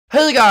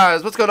Hey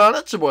guys, what's going on?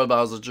 It's your boy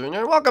Bowser Jr.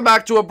 and welcome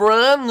back to a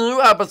brand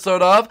new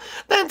episode of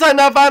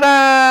Nintendo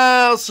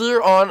Finance here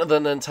on the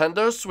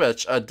Nintendo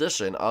Switch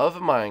edition of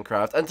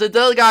Minecraft. And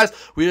today, guys,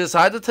 we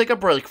decided to take a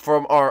break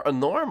from our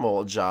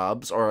normal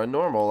jobs or our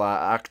normal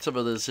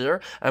activities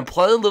here and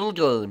play a little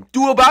game.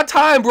 Dude, about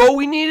time, bro.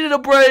 We needed a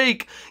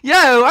break.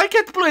 Yeah, I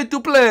can't play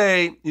to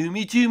play.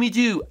 Me too, me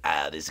too.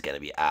 This is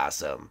gonna be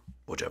awesome.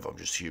 Whatever, I'm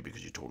just here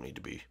because you told me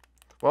to be.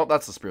 Well,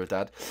 that's the spirit,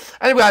 Dad.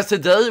 Anyway, guys,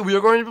 today we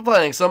are going to be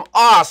playing some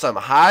awesome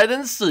hide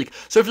and seek.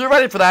 So if you're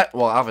ready for that,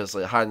 well,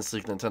 obviously, hide and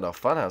seek Nintendo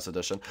Funhouse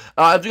Edition.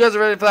 If you guys are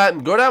ready for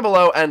that, go down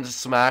below and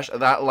smash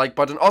that like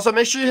button. Also,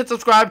 make sure you hit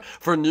subscribe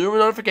for new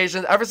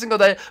notifications every single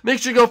day. Make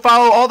sure you go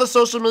follow all the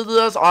social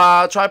medias,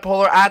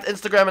 Tripolar at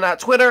Instagram and at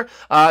Twitter.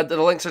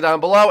 The links are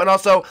down below. And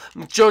also,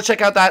 go check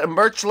out that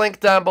merch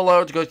link down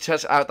below to go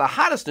check out the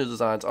hottest new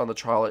designs on the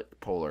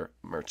Tripolar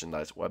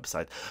merchandise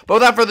website. But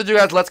without further ado,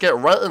 guys, let's get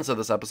right into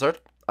this episode.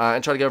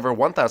 And try to get over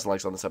 1,000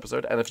 likes on this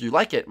episode. And if you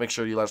like it, make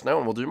sure you let us know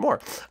and we'll do more.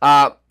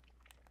 But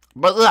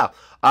yeah,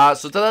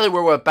 so today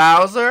we're with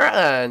Bowser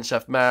and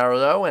Chef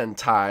Mario and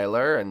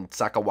Tyler and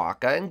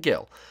Sakawaka and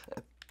Gil.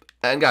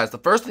 And guys, the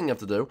first thing you have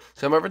to do is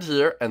come over to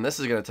here, and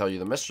this is going to tell you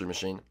the mystery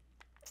machine.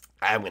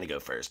 I'm going to go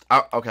first.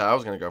 Oh, okay, I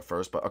was going to go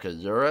first, but okay,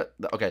 you're it.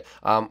 Okay,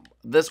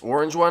 this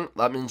orange one,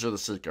 that means you're the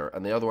seeker,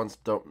 and the other ones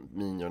don't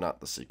mean you're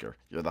not the seeker.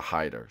 You're the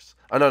hiders.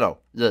 Oh, no.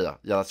 Yeah,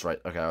 that's right.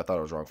 Okay, I thought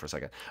I was wrong for a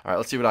second. All right,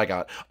 let's see what I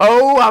got.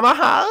 Oh, I'm a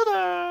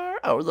hider.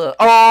 Oh, look.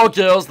 Oh,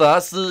 Gil's the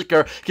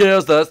seeker.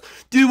 Gil's the...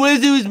 Dude, what does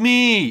it do with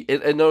me?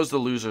 It knows the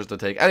losers to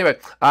take. Anyway,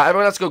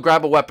 everyone has to go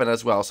grab a weapon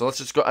as well, so let's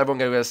just go. Everyone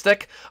go get a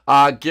stick.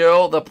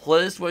 Gil, the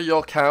place where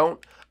you'll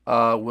count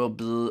will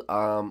be...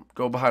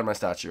 go behind my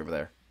statue over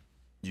there.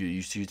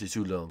 You see it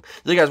too long.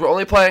 Yeah, guys, we're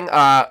only playing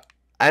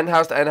end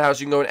house to end house.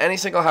 You can go in any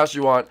single house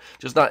you want,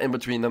 just not in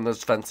between them.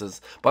 There's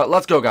fences. But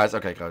let's go, guys.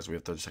 Okay, guys, we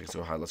have 30 seconds to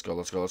go hide. Let's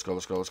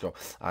go.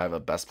 I have a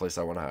best place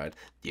I want to hide.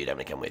 Dude, I'm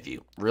gonna come with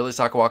you. Really,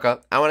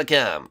 Sakawaka? I want to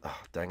come.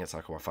 Oh, dang it,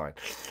 Sakawaka. Fine.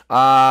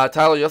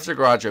 Tyler, you left your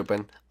garage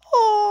open.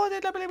 Oh,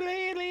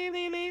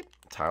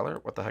 Tyler,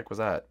 what the heck was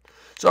that?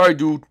 Sorry,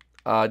 dude.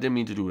 Didn't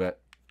mean to do that.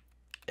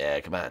 Yeah,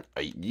 come on.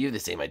 You have the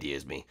same idea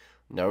as me?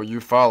 No, you're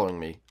following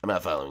me. I'm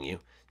not following you.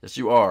 Yes,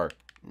 you are.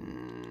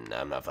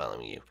 I'm not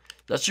following you.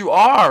 Yes, you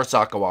are,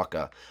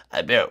 Sakawaka.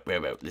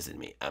 Bro, listen to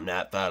me. I'm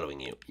not following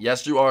you.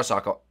 Yes, you are,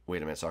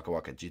 Wait a minute,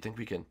 Sakawaka. Do you think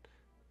we can...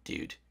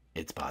 Dude,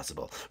 it's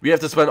possible. We have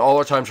to spend all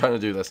our time trying to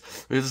do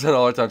this. We have to spend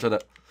all our time trying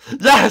to...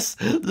 Yes!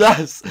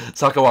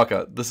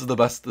 Sakawaka, this is the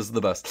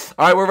best.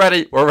 All right, we're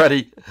ready.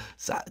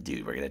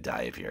 Dude, we're going to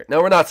die up here.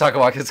 No, we're not,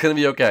 Sakawaka. It's going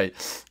to be okay.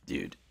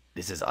 Dude,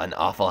 this is an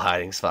awful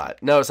hiding spot.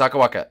 No,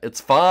 Sakawaka, it's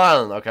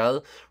fun, okay?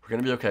 We're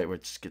going to be okay.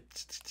 Wait,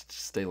 just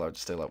stay low.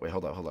 Wait,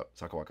 hold up.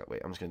 Sakawaka,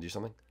 wait, I'm just going to do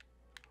something.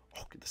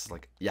 Oh, this is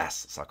like,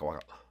 yes,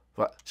 Sakawaka.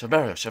 What? Chef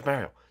Mario.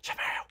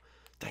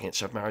 Dang it,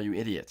 Chef Mario, you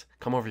idiot.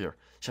 Come over here.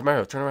 Chef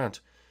Mario, turn around.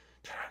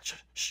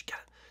 Shh, get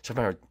it. Chef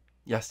Mario,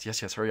 yes,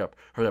 hurry up,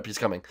 he's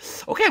coming.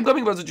 Okay, I'm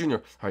coming, Bowser Jr.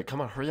 All right,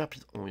 come on, hurry up.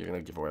 Oh, you're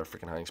going to give away our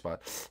freaking hiding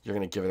spot. You're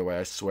going to give it away,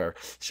 I swear.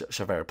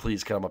 Chef Mario,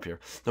 please, get him up here.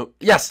 No,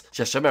 yes,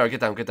 Chef Mario, get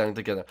down.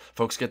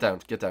 Folks, get down.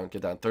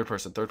 Third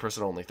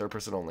person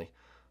only.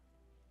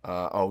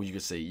 Oh, you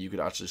could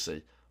actually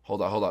see.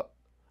 Hold up.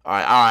 All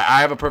right,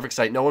 I have a perfect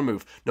sight. No one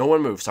move.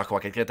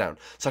 Sakawaka, get down.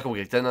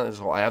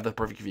 I have the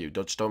perfect view.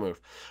 Don't move.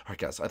 All right,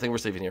 guys, I think we're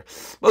safe in here.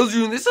 Bowser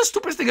Jr., this is the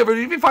stupidest thing ever.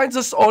 If he finds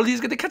us all, he's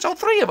gonna catch all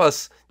three of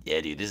us.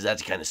 Yeah, dude, this is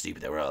actually kind of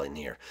stupid that we're all in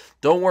here.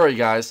 Don't worry,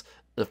 guys.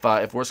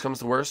 If worse comes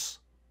to worse,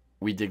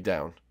 we dig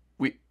down.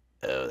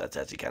 Oh, that's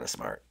actually kind of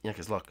smart. Yeah,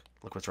 because look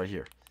what's right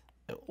here.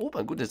 Oh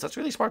my goodness, that's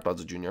really smart,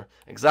 Bowser Jr.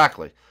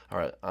 Exactly. All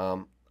right,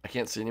 I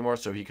can't see anymore,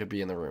 so he could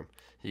be in the room.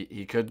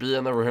 He could be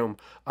in the room.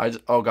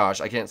 Oh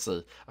gosh, I can't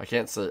see.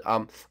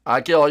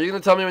 Gil, are you gonna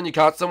tell me when you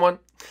caught someone?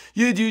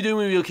 You do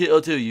me, okay, I'll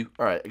tell you.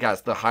 All right,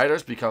 guys, the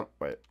hiders become.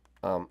 Wait,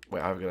 I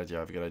have a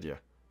good idea.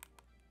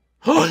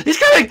 Oh, he's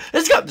coming!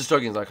 Just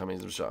joking, he's not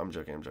coming. I'm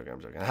joking.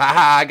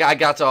 Ha! I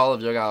got to all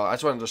of you. I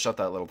just wanted to shut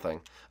that little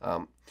thing.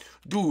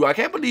 Dude, I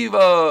can't believe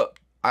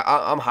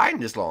I'm hiding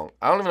this long.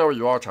 I don't even know where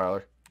you are,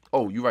 Tyler.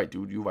 Oh, you right,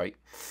 dude. You right.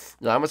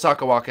 Yeah, I'm with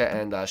Sakawaka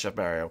and Chef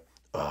Mario.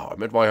 Oh,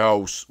 I'm at my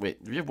house.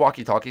 Wait, do we have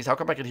walkie-talkies? How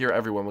come I can hear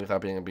everyone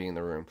without being in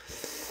the room?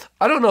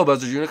 I don't know,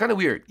 Bowser Jr. Kind of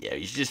weird. Yeah,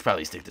 you should just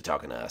probably stick to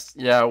talking to us.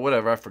 Yeah,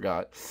 whatever. I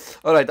forgot.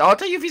 All right, I'll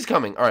tell you if he's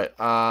coming. All right.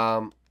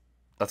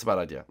 That's a bad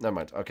idea. Never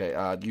mind.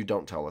 Okay, you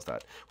don't tell us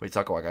that. Wait,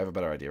 Sakawaka, I have a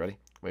better idea. Ready?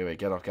 Wait.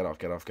 Get off.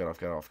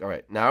 All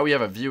right, now we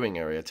have a viewing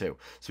area, too.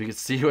 So we can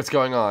see what's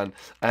going on.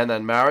 And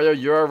then, Mario,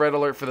 you're a red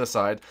alert for this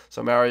side.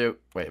 So, Mario...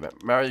 Wait a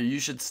minute. Mario, you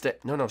should stay...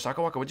 No,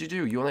 Sakawaka, what'd you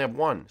do? You only have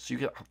one. So you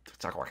get... Oh,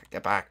 Sakawaka,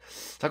 get back.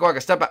 Sakawaka,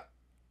 step back.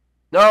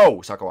 No,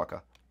 Sakawaka.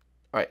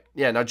 All right,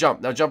 yeah, now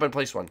jump in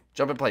place one.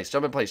 Jump in place.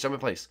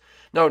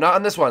 No, not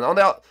on this one. On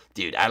the out.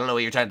 Dude, I don't know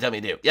what you're trying to tell me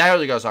to do. Yeah,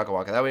 here you go,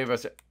 Sakawaka. That way,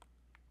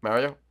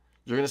 Mario,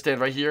 you're gonna stand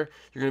right here.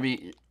 You're gonna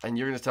be, and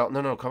you're gonna tell.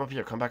 No, come up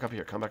here. Come back up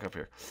here.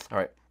 All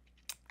right.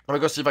 I'm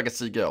gonna go see if I can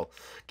see Gil.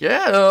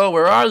 Gil,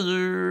 where are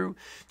you?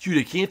 Dude,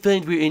 I can't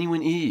find where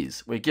anyone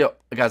is. Wait, Gil.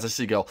 Guys, I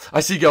see Gil.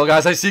 I see Gil,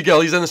 guys. I see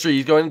Gil. He's in the street.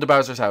 He's going into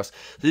Bowser's house.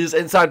 He's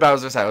inside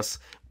Bowser's house.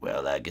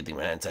 Well, good thing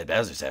we're not inside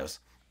Bowser's house.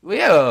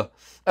 Yeah.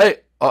 Hey.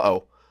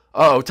 Uh-oh.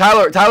 Uh-oh.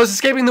 Tyler's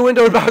escaping the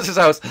window in Bowser's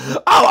house.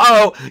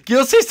 Oh.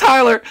 Gil sees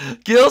Tyler.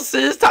 Gil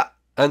sees Tyler.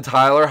 And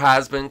Tyler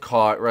has been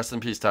caught. Rest in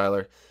peace,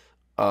 Tyler.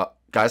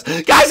 Guys,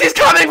 he's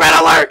coming!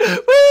 Red alert!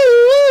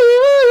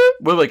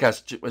 Wait,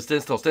 guys.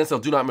 Stand still.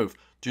 Do not move.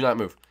 Do not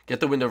move. Get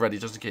the window ready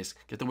just in case.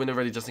 Get the window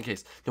ready just in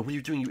case. No, what are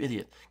you doing, you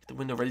idiot? Get the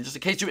window ready just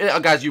in case, you idiot. Oh,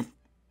 guys, you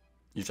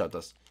trapped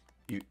us.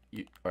 You.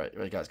 All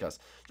right, guys.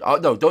 Oh,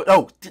 no, don't.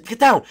 No, get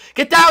down.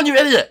 Get down, you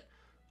idiot.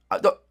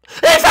 No.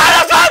 He found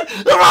us, run!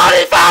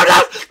 He found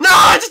us! No,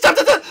 I just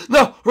jumped it.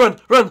 No, run!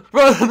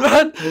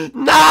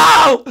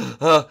 No!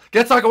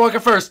 Get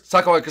Sakawaka first.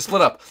 Sakawaka,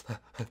 split up.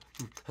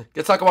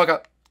 Get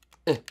Sakawaka.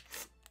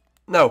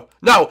 No,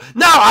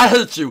 I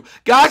hate you.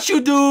 Got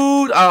you,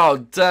 dude.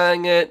 Oh,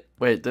 dang it.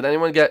 Wait, did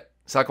anyone get...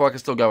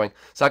 Sakawaka's still going.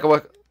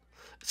 Sakawaka...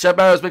 Chef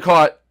Mario's been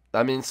caught.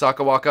 That means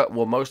Sakawaka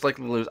will most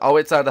likely lose. I'll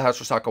wait inside the house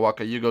for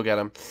Sakawaka. You go get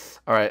him.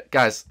 Alright,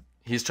 guys.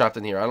 He's trapped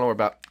in here. I don't know where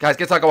about... Guys,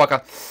 get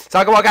Sakawaka.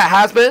 Sakawaka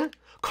has been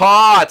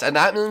caught. And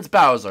that means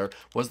Bowser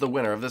was the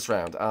winner of this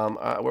round.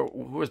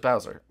 Who is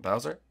Bowser?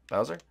 Bowser?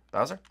 I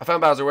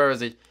found Bowser. Where is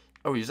he?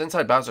 Oh, he's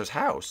inside Bowser's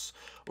house.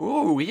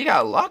 Ooh, you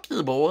got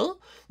lucky, boy.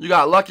 You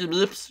got lucky,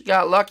 Meeps. You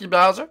got lucky,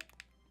 Bowser.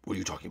 What are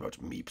you talking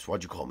about, Meeps?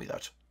 Why'd you call me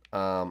that?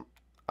 I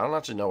don't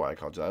actually know why I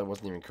called you that. It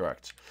wasn't even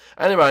correct.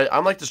 Anyway,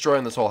 I'm like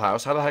destroying this whole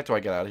house. How the heck do I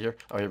get out of here?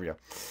 Oh, here we go.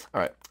 All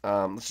right.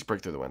 Let's just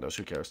break through the windows.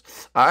 Who cares?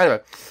 Anyway.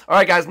 All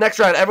right, guys. Next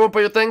round. Everyone put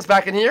your things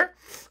back in here.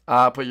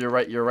 Put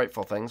your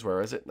rightful things.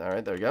 Where is it? All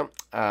right. There we go.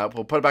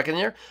 We'll put it back in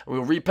here. And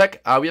we'll repick.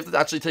 We have to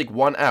actually take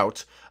one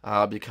out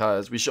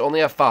because we should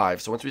only have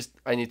 5. So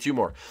I need 2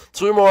 more.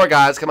 2 more,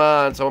 guys. Come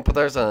on. Someone put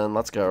theirs in.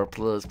 Let's go.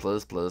 Please.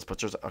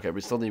 Put yours. Okay.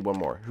 We still need 1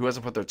 more. Who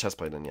hasn't put their chest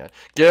plate in yet?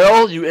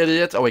 Gil, you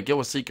idiot. Oh, wait. Gil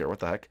was Seeker. What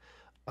the heck?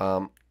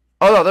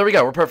 Oh, no, there we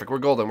go. We're perfect. We're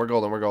golden.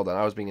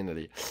 I was being an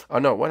idiot. Oh,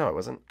 no. Why no, I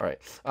wasn't. All right.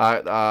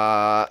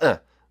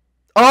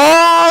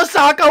 Oh,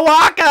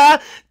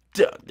 Sakawaka!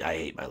 I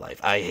hate my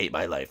life.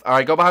 All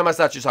right, go behind my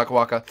statue,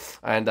 Sakawaka,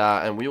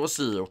 and we will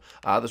see you.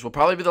 This will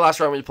probably be the last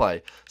round we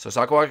play. So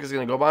Sakawaka is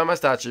going to go behind my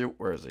statue.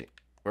 Where is he?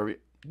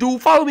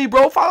 Dude, follow me,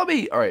 bro. Follow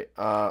me. All right.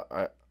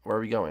 Where are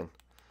we going?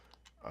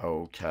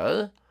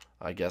 Okay.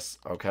 I guess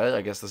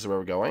this is where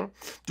we're going.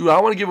 Dude,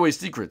 I want to give away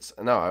secrets.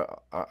 No,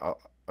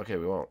 okay,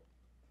 we won't.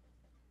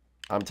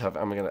 I'm tough.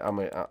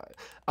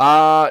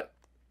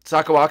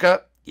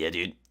 Sakawaka? Yeah,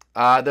 dude.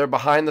 They're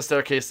behind the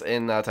staircase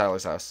in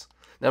Tyler's house.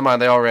 Never mind,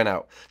 they all ran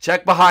out.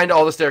 Check behind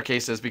all the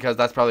staircases because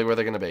that's probably where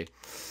they're gonna be.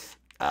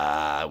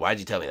 Why'd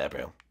you tell me that,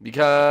 bro?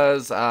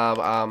 Because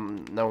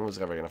no one was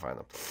ever gonna find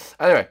them.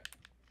 Anyway.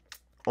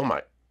 Oh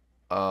my.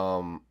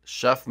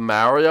 Chef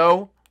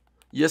Mario?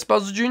 Yes,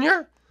 Bowser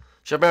Jr.?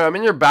 Chef Mario, I'm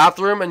in your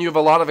bathroom and you have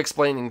a lot of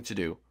explaining to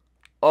do.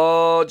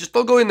 Just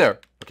don't go in there.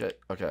 Okay,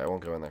 I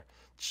won't go in there.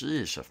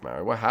 Jeez, Chef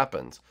Mario, what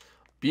happened?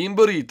 Bean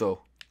burrito.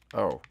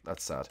 Oh,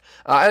 that's sad.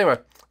 Anyway,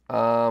 you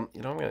know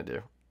what I'm gonna do?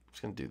 I'm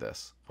just gonna do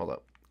this. Hold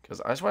up,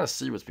 because I just want to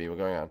see what's going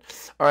on.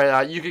 All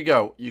right, you could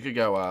go. Wait,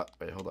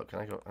 hold up. Can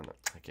I go? Oh, no,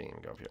 I can't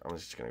even go up here. I'm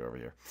just gonna go over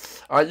here.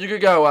 All right, you could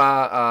go.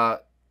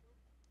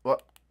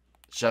 What?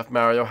 Chef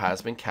Mario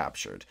has been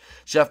captured.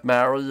 Chef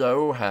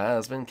Mario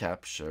has been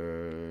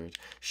captured.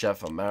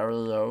 Chef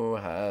Mario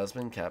has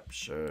been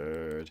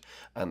captured.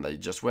 And they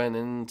just went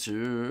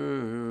into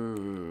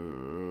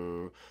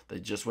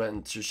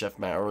Chef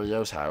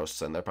Mario's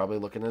house. And they're probably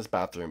looking in his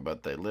bathroom.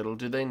 But little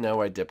do they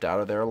know I dipped out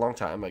of there a long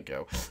time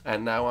ago.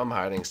 And now I'm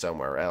hiding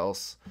somewhere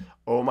else.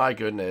 Oh my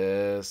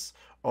goodness.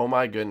 Oh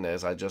my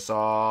goodness, I just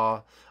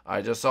saw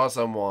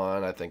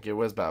someone. I think it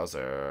was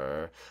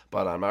Bowser,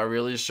 but I'm not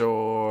really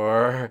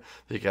sure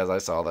because I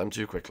saw them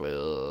too quickly.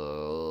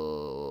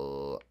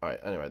 Alright,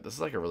 anyway, this is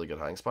like a really good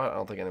hiding spot. I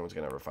don't think anyone's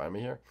gonna ever find me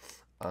here.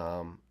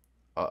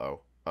 Uh-oh,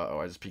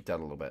 I just peeked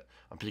out a little bit.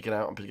 I'm peeking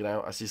out.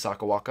 I see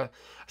Sakawaka.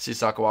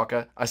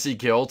 I see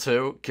Gil,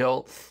 too.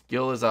 Gil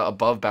is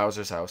above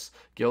Bowser's house.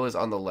 Gil is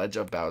on the ledge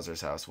of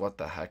Bowser's house. What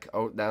the heck?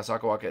 Oh, now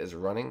Sakawaka is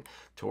running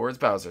towards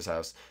Bowser's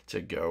house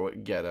to go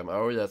get him.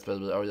 Oh, yes,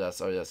 baby. Oh, yes.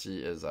 He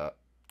is,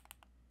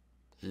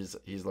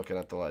 He's looking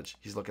at the ledge.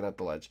 He is looking at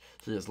the ledge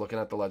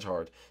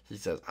hard. He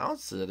says, I don't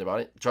see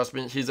anybody. Trust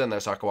me, he's in there,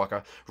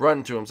 Sakawaka.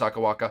 Run to him,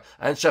 Sakawaka.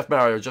 And Chef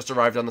Mario just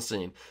arrived on the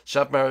scene.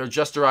 Alright,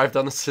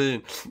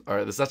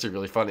 this is actually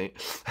really funny.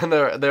 And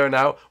they're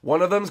now,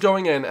 one of them's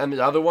going in, and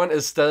the other one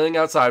is staying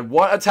outside.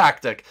 What a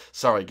tactic.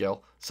 Sorry,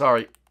 Gil.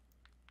 Sorry,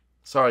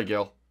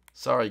 Gil.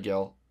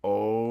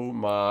 Oh,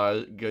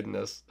 my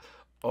goodness.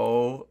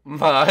 Oh,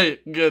 my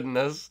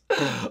goodness.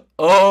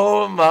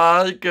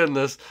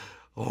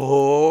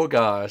 Oh,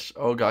 gosh.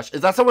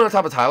 Is that someone on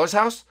top of Tyler's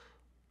house?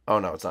 Oh,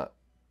 no, it's not.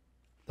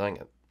 Dang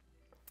it.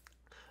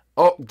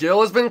 Oh,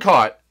 Gil has been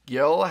caught.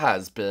 Gil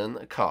has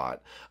been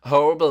caught.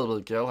 Oh,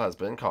 baby, Gil has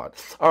been caught.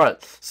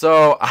 Alright,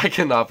 so I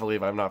cannot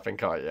believe I've not been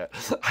caught yet.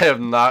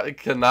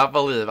 Cannot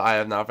believe I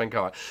have not been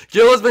caught.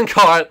 Gil has been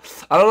caught.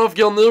 I don't know if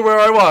Gil knew where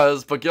I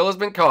was, but Gil has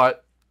been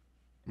caught.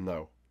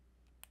 No.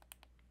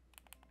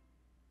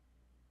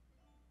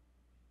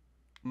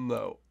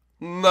 No.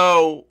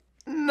 No.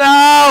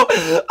 No!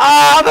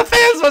 Ah, the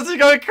fans must be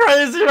going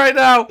crazy right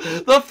now.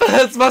 The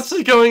fans must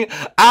be going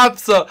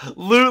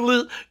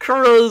absolutely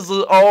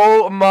crazy.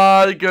 Oh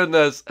my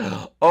goodness.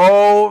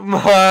 Oh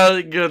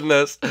my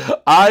goodness.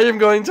 I am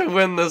going to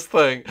win this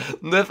thing.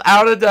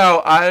 Without a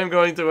doubt, I am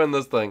going to win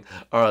this thing.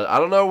 All right, I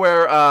don't know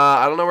where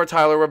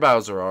Tyler or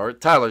Bowser are.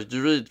 Tyler, do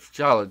you read?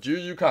 Tyler, do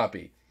you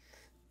copy?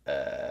 I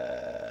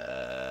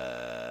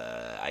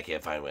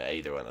can't find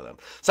either one of them.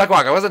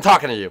 Suckwalk, I wasn't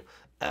talking to you.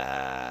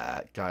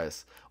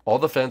 Guys, all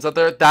the fans out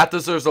there, that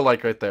deserves a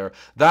like right there.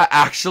 That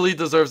actually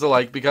deserves a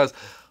like because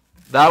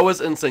that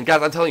was insane.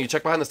 Guys, I'm telling you,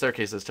 check behind the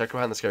staircases. Check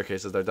behind the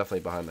staircases. They're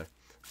definitely behind there.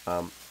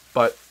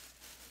 But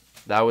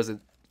that was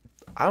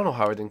I don't know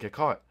how I didn't get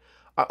caught.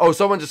 Oh,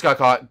 someone just got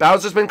caught.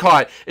 Bowser's been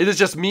caught. It is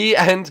just me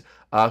and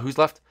who's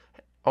left?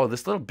 Oh,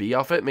 this little bee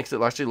outfit makes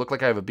it actually look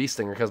like I have a bee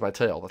stinger because of my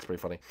tail. That's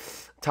pretty funny.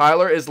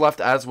 Tyler is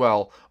left as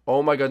well.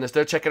 Oh my goodness,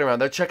 they're checking around.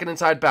 They're checking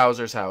inside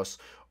Bowser's house.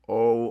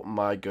 Oh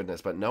my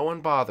goodness, but no one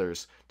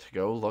bothers to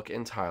go look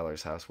in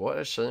Tyler's house. What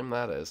a shame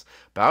that is.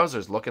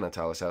 Bowser's looking at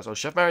Tyler's house. Oh,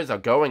 Chef Mary's now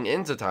going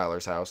into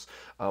Tyler's house.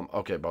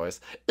 Okay, boys,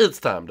 it's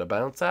time to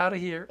bounce out of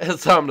here.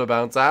 It's time to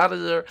bounce out of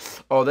here.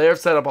 Oh, they have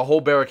set up a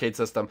whole barricade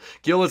system.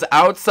 Gil is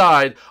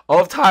outside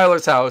of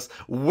Tyler's house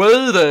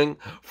waiting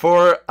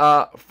for,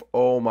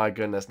 oh my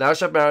goodness. Now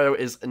Chef Mario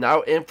is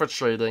now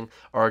infiltrating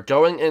or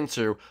going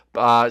into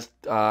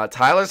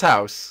Tyler's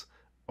house.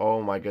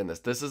 Oh my goodness,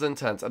 this is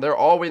intense. And they're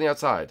all waiting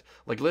outside.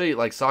 Like literally,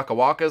 like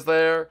Sakawaka's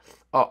there.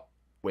 Oh,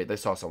 wait, they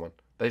saw someone.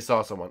 They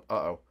saw someone.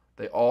 Uh-oh.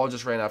 They all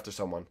just ran after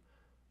someone.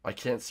 I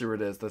can't see where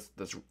it is. This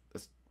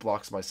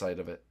blocks my sight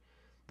of it.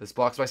 This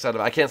blocks my sight of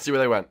it. I can't see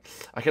where they went.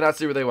 I cannot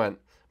see where they went.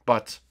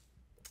 But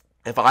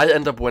if I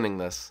end up winning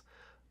this,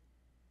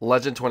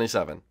 Legend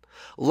 27.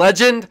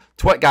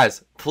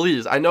 Guys,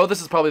 please. I know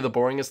this is probably the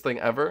boringest thing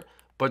ever.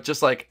 But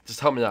just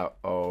help me out.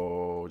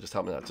 Oh, just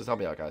help me out. Just help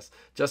me out, guys.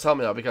 Just help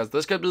me out because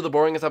this could be the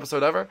boringest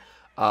episode ever.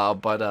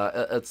 But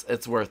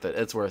it's worth it.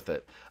 It's worth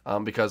it.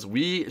 Because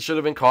we should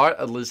have been caught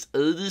at least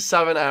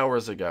 87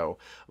 hours ago.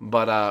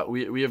 But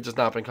we have just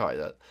not been caught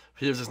yet.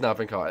 We have just not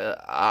been caught.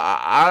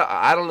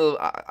 I don't know.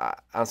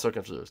 I'm so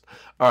confused.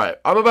 All right,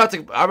 I'm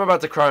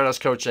about to crown us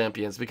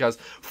co-champions because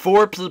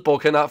 4 people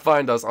cannot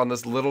find us on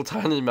this little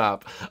tiny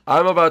map.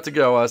 I'm about to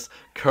go us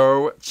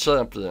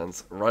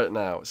co-champions right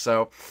now.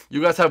 So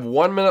you guys have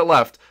 1 minute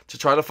left to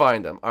try to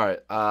find them. All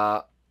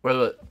right.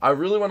 Wait. I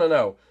really want to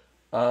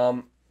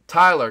know.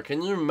 Tyler,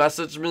 can you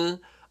message me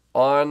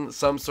on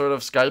some sort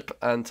of Skype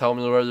and tell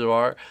me where you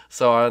are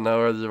so I know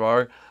where you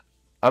are?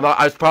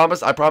 I promise,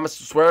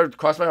 swear,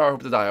 cross my heart,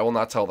 hope to die. I will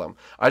not tell them.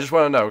 I just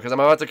want to know, because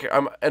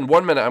in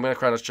 1 minute, I'm going to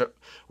crown us,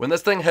 when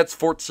this thing hits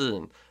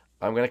 14,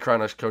 I'm going to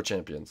crown us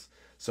co-champions.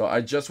 So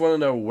I just want to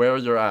know where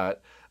you're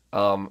at,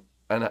 and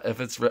if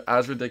it's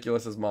as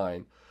ridiculous as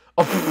mine.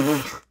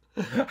 Oh,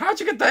 how'd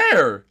you get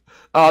there?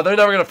 They're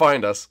never going to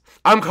find us.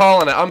 I'm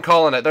calling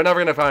it. They're never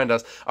going to find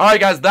us. All right,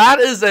 guys,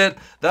 that is it.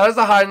 That is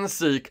the hide and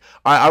seek.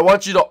 All right, I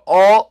want you to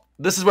all...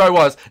 This is where I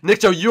was.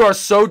 Nick Joe, you are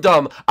so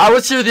dumb. I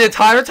was here the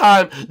entire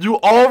time. You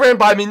all ran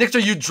by me. Nick Joe,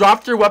 you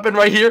dropped your weapon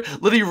right here.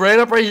 Literally ran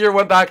up right here,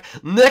 went back.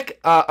 Nick,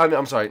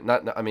 I'm sorry.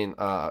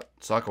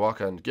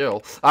 Sakawaka and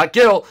Gil.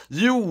 Gil,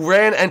 you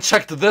ran and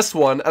checked this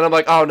one. And I'm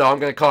like, oh no, I'm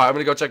going to call it. I'm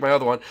going to go check my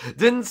other one.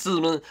 Didn't see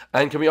me.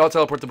 And can we all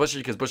teleport to Bushy?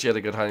 Because Bushy had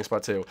a good hiding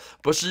spot too.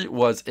 Bushy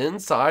was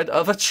inside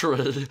of a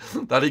tree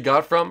that he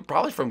got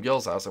probably from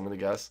Gil's house, I'm going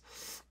to guess.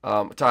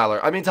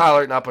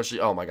 Tyler, not Bushy.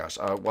 Oh my gosh.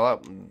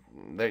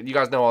 You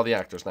guys know all the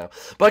actors now.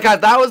 But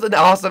guys, that was an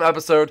awesome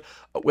episode.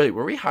 Wait,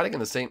 were we hiding in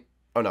the same...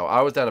 Oh no,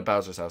 I was down at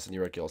Bowser's house and you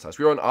were at Gil's house.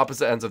 We were on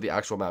opposite ends of the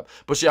actual map.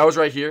 Bushy, I was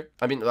right here.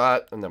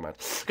 Never mind.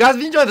 Guys,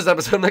 if you enjoyed this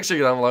episode, make sure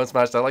you get down below and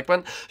smash that like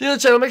button. If you're new to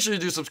the channel, make sure you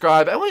do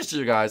subscribe. And we'll see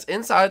you guys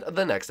inside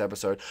the next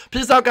episode.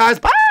 Peace out, guys.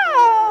 Bye!